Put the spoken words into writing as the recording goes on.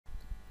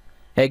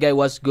Hey guys,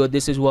 what's good?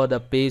 This is World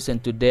of Peace,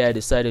 and today I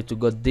decided to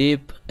go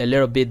a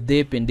little bit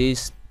deep in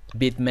this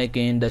beat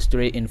making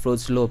industry in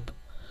Fruits Loop.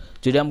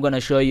 Today I'm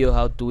gonna show you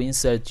how to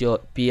insert your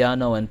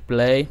piano and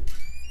play.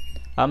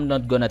 I'm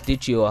not gonna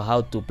teach you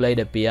how to play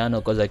the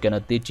piano because I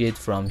cannot teach it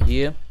from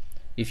here.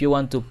 If you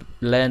want to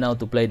learn how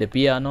to play the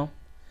piano,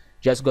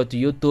 just go to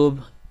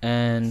YouTube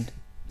and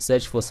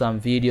search for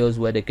some videos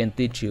where they can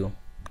teach you,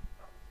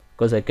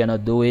 because I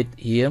cannot do it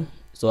here.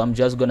 So I'm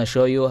just gonna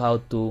show you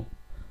how to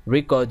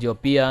record your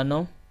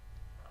piano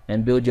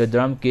and build your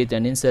drum kit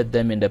and insert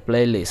them in the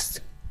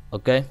playlist.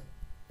 Okay,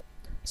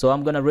 so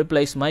I'm gonna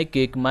replace my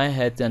kick, my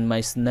hat, and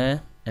my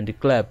snare and the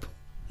clap.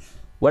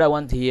 What I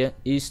want here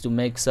is to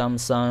make some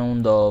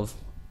sound of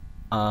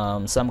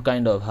some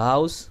kind of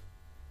house,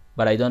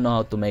 but I don't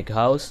know how to make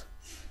house.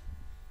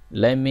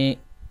 Let me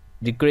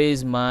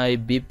decrease my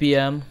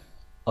BPM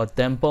or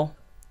tempo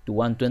to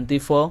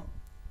 124.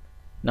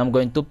 Now I'm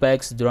going to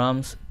packs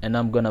drums and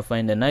I'm gonna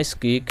find a nice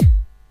kick.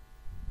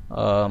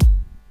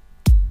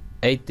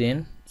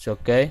 18, it's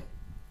okay.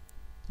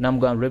 Now I'm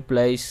gonna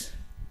replace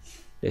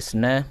the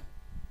snare,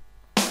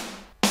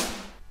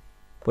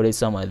 put it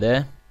somewhere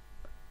there.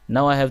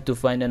 Now I have to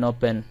find an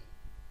open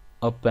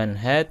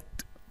hat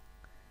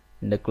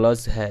and the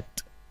closed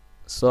hat.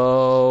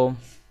 So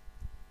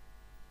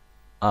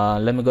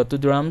let me go to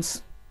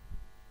drums,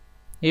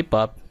 hip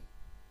hop,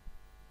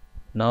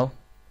 no,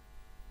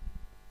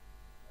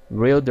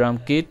 real drum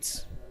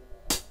kits.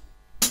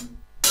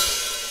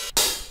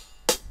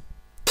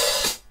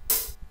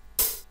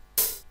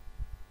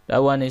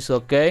 That one is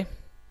okay.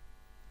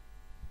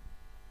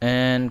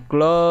 And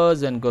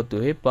close and go to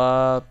hip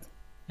hop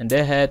and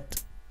the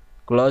hat,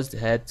 closed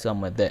hat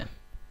somewhere there.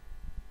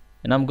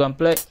 And I'm gonna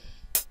play.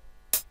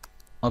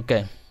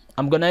 Okay,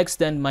 I'm gonna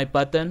extend my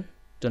pattern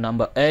to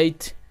number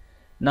 8.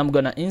 And I'm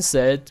gonna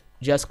insert,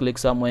 just click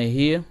somewhere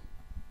here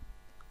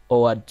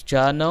or add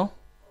channel,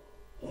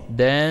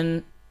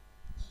 then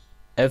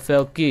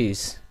FL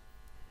keys.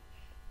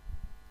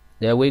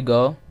 There we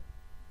go.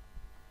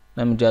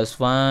 Let me just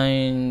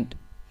find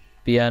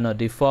piano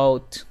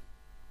default.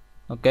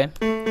 Okay,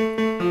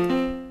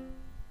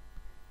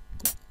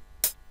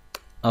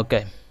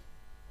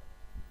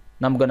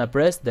 now I'm gonna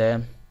press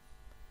there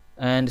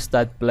and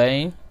start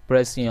playing,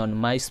 pressing on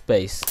my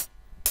space.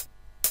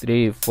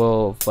 3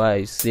 4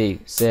 5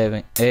 6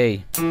 7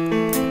 8.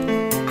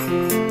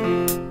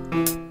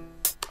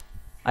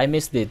 I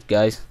missed it,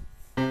 guys.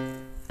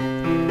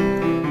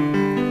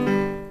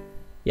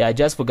 Yeah, I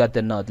just forgot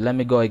the note. Let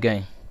me go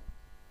again.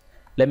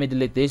 Let me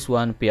delete this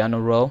one, piano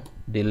roll,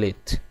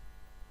 delete.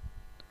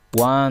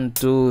 1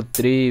 2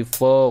 3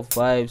 4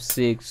 5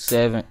 6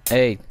 7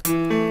 8.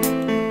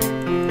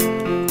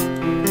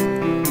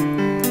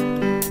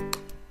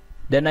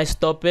 Then I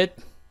stop it,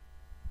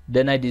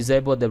 then I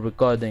disable the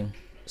recording.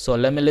 So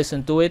let me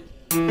listen to it.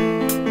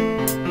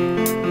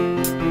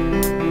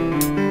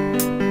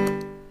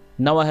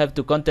 Now I have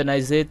to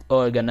quantize it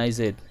or organize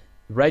it.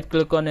 Right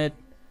click on it,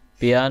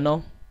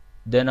 piano,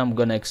 then I'm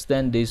gonna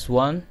extend this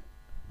one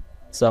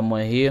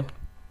somewhere here.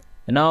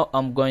 And now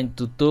I'm going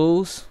to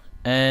tools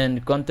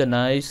and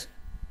quantize.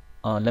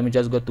 Let me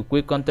just go to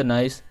quick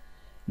quantize,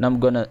 and I'm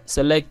gonna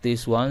select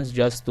these ones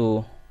just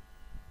to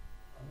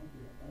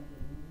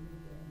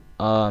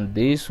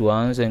these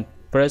ones, and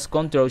press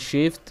Ctrl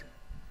Shift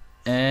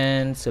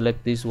and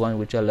select this one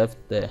which I left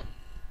there.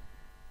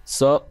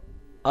 So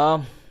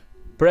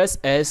press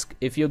S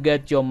if you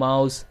get your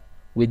mouse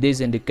with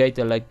this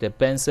indicator like the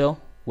pencil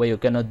where you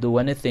cannot do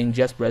anything.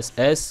 Just press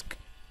S,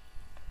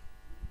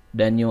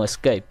 then you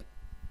escape,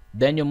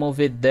 then you move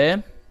it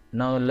there.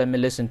 Now let me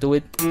listen to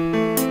it.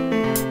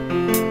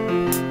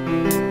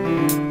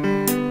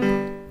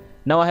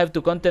 Now I have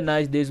to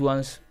quantize these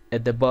ones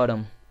at the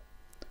bottom.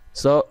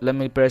 So let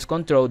me press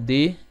Ctrl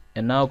D,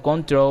 and now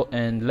Ctrl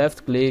and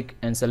left click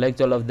and select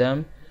all of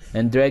them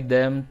and drag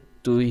them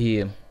to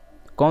here.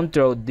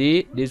 Ctrl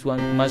D, this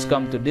one must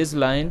come to this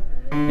line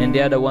and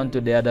the other one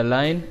to the other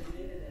line.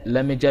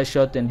 Let me just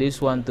shorten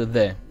this one to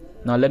there.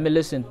 Now let me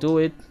listen to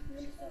it.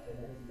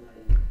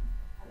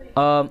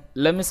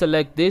 Let me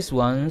select these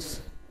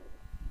ones,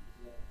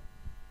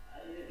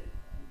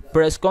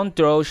 press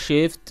Ctrl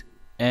Shift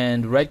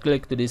and right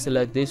click to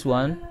deselect this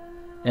one,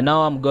 and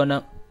now I'm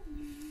gonna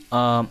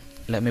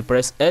let me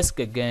press ESC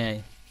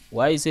again.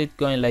 Why is it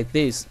going like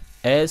this?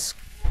 ESC,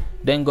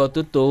 then go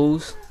to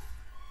tools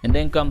and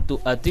then come to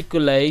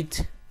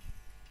articulate,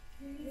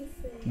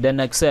 then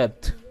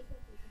accept.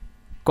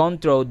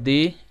 Ctrl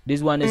D,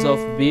 this one is off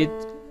beat.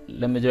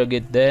 Let me drag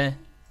it there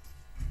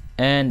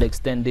and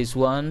extend this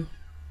one.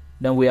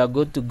 Then we are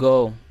good to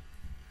go.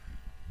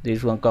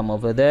 This one come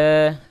over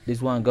there,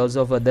 this one goes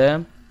over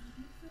there.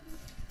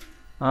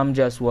 I'm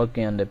just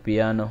working on the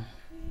piano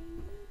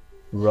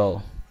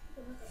roll.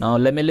 Now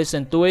let me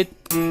listen to it.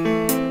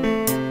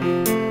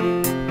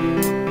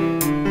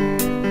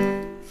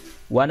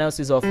 One else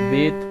is off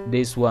beat,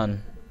 this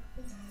one.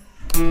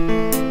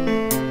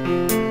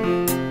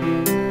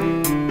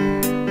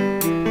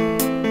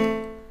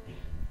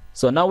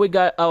 So now we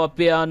got our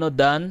piano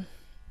done.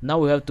 Now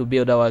we have to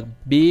build our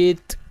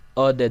beat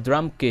or the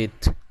drum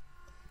kit.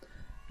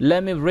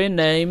 Let me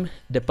rename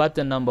the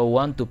pattern number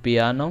 1 to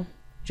piano.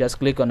 Just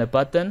click on the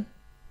pattern,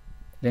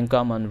 then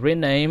come on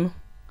rename.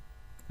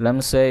 Let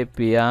me say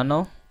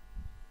piano.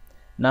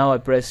 Now I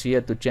press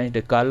here to change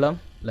the color.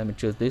 Let me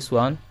choose this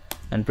one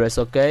and press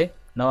OK.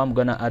 Now I'm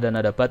gonna add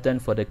another pattern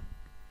for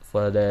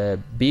the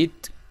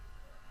beat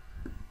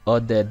or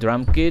the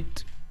drum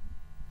kit.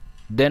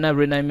 Then I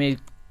rename it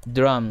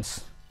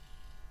drums.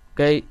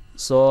 Okay,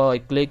 so I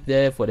click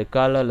there for the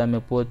color. Let me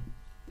put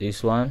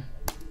this one,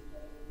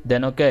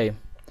 then OK.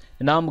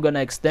 Now I'm gonna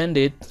extend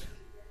it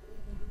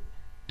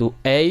to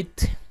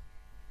 8,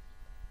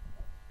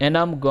 and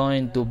I'm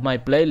going to my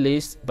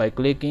playlist by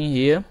clicking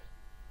here,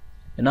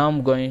 and now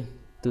I'm going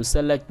to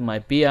select my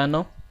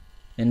piano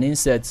and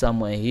insert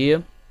somewhere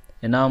here,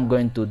 and now I'm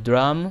going to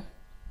drum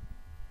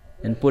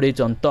and put it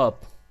on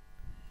top.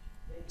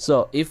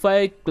 So if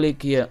I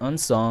click here on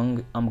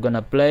song, I'm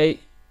gonna play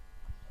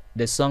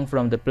the song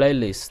from the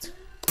playlist.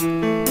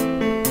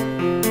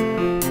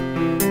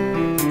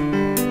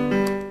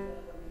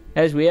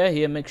 As we are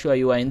here, make sure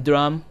you are in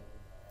drum.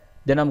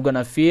 Then I'm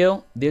gonna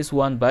fill this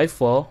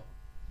 1/4.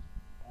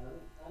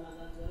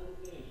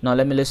 Now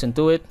let me listen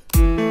to it.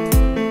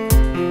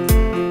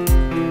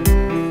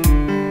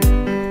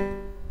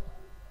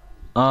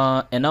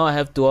 And now I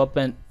have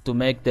to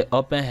make the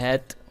open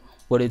hat,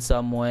 put it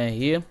somewhere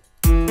here.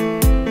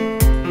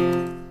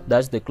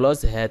 That's the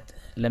closed hat.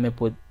 Let me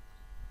put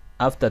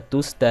after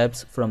 2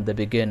 steps from the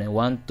beginning.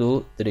 1,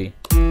 2, 3.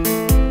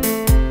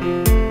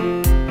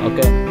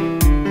 Okay.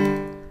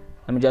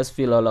 Let me just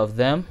fill all of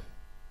them.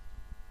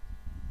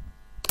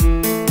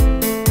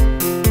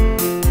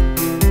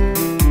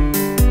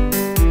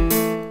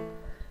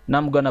 Now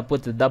I'm gonna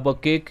put the double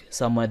kick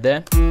somewhere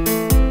there.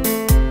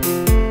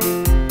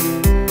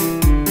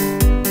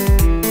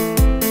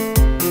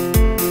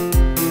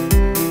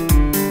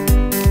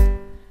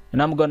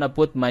 And I'm gonna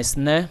put my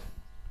snare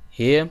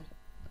here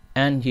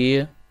and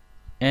here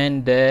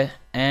and there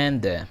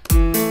and there.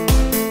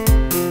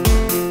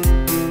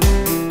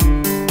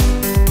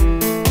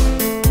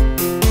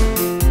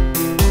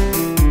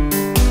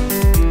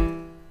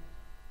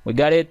 We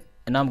got it,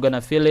 and I'm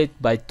gonna fill it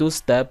by 2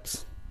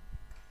 steps.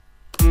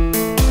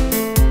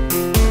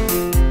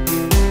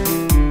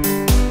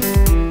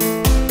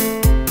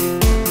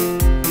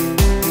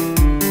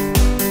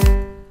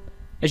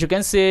 As you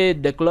can see,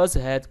 the closed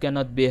hat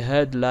cannot be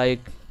heard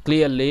like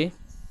clearly,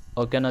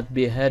 or cannot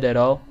be heard at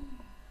all,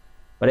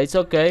 but it's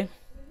okay.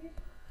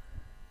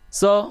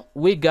 So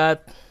we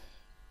got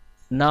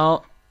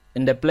now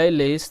in the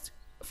playlist,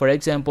 for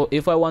example,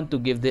 if I want to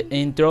give the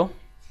intro,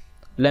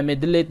 let me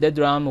delete the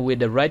drum with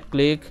the right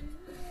click,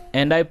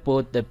 and I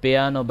put the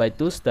piano by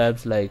 2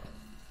 steps, like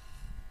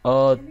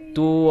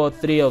 2 or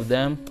 3 of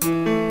them.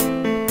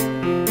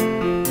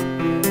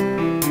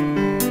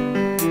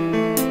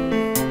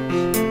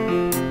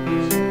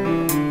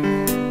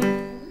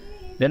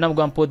 Then I'm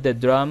gonna put the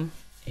drum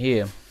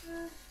here,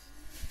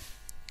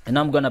 and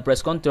I'm gonna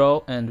press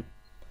Ctrl and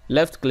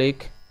left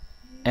click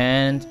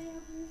and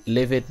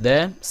leave it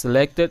there,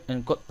 select it,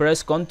 and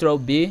press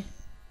Ctrl B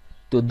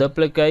to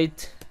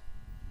duplicate,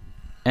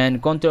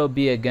 and Ctrl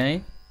B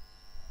again.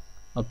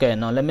 Okay,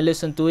 now let me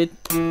listen to it.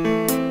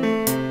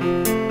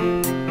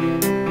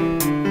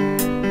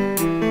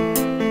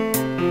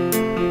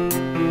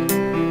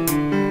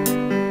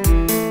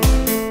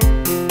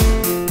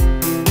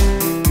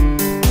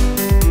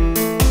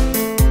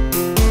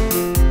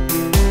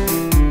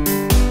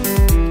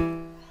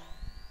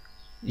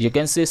 You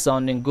can see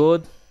sounding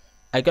good.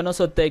 I can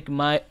also take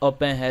my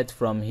open hat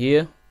from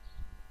here,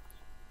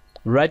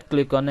 right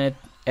click on it,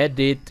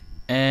 edit,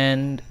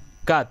 and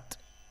cut.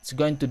 It's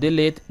going to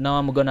delete. Now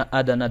I'm gonna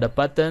add another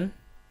pattern,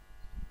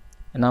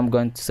 and I'm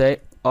going to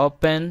say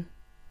open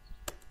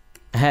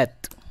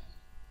hat.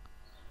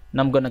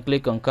 Now I'm gonna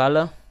click on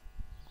color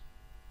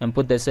and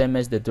put the same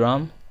as the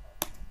drum.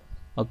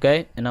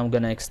 Okay, and I'm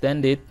gonna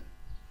extend it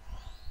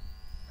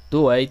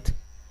to 8.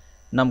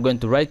 Now I'm going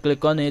to right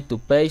click on it to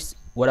paste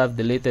what I've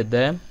deleted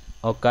there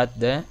or cut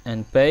there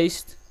and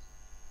paste.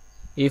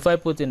 If I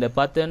put in the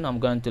pattern, I'm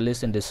going to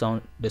listen the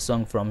song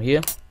from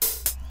here.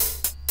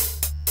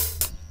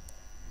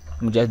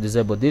 Let me just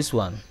disable this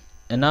one,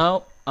 and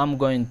now I'm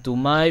going to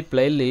my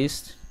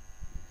playlist.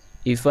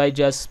 If I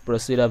just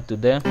proceed up to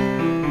there,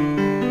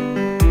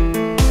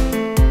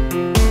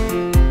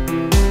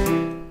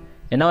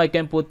 and now I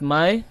can put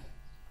my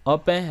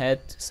open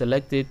hat,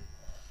 select it,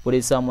 put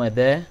it somewhere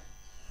there.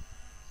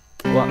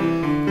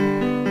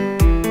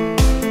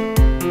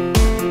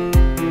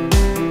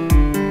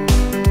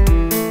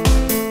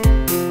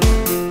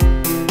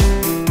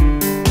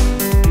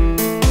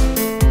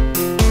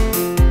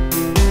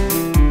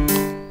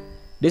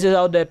 This is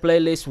how the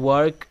playlist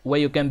work, where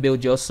you can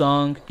build your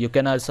song. You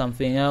can add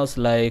something else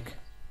like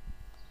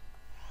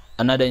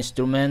another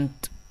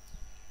instrument.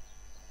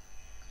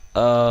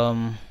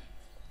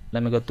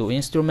 Let me go to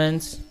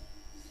instruments.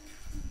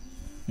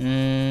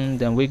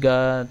 Then we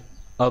got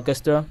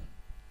orchestra,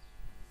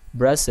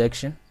 brass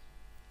section.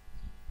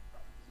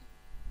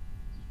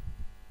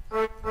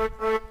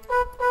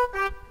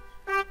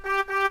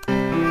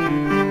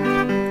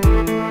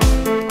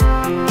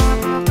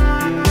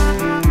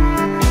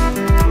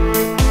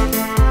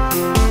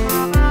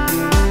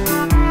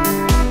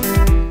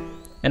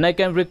 and I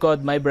can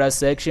record my brush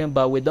section,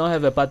 but we don't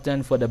have a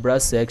pattern for the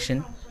brush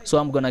section, so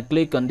I'm gonna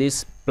click on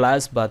this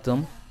plus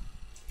button,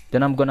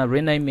 then I'm gonna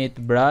rename it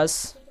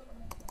brush,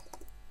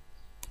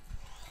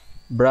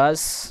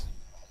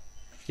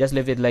 just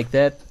leave it like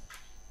that.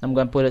 I'm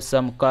gonna put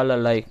some color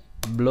like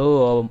blue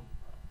or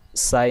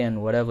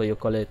cyan, whatever you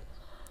call it,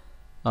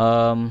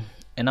 and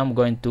I'm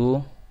going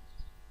to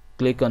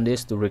click on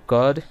this to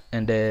record,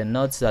 and the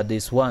notes are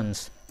these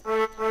ones.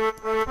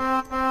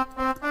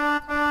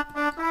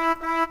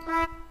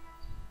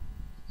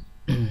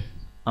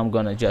 I'm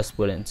gonna just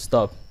put in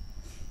stop.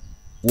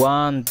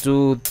 1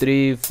 2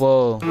 3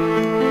 4.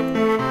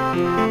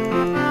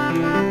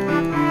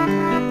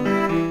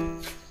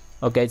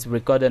 Okay, it's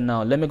recorded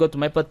now. Let me go to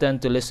my pattern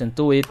to listen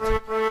to it.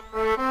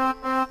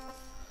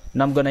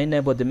 Now I'm gonna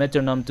enable the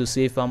metronome to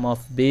see if I'm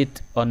off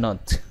beat or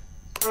not.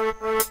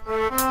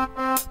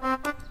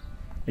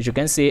 As you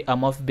can see,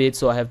 I'm off beat,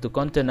 so I have to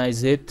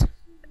quantize it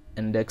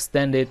and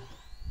extend it.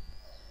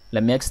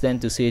 Let me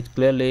extend to see it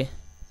clearly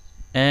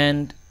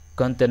and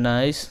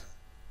quantize.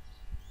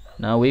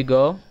 Now we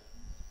go.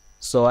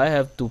 So I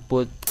have to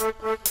put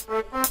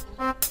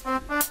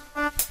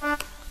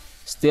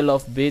still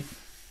off beat.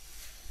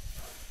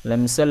 Let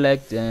me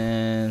select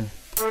and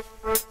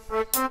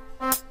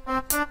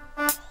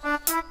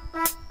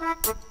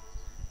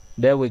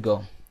there we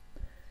go.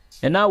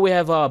 And now we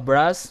have our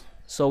brush,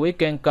 so we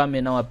can come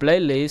in our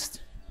playlist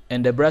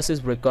and the brush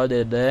is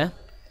recorded there.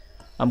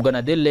 I'm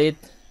gonna delete.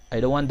 I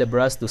don't want the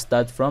brush to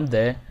start from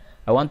there.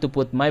 I want to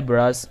put my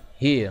brush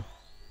here.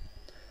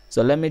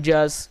 So let me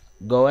just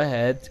go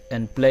ahead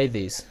and play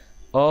this,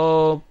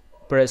 or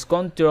press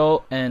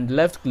Ctrl and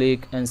left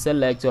click and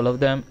select all of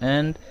them,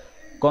 and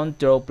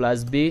Ctrl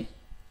plus B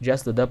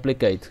just to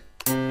duplicate.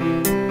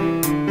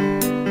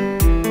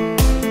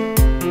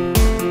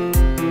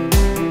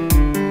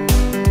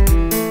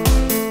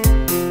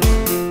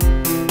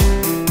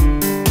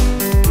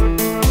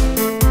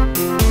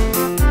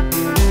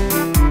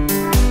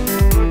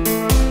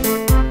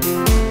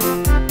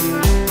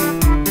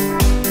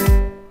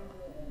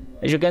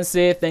 As you can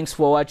see, thanks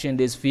for watching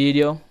this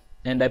video,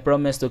 and I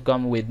promise to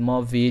come with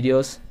more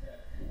videos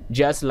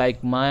just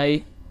like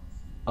my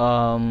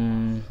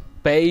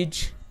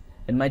page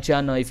and my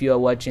channel if you are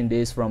watching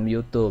this from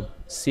YouTube.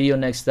 See you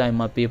next time,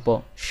 my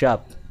people.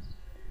 Sharp.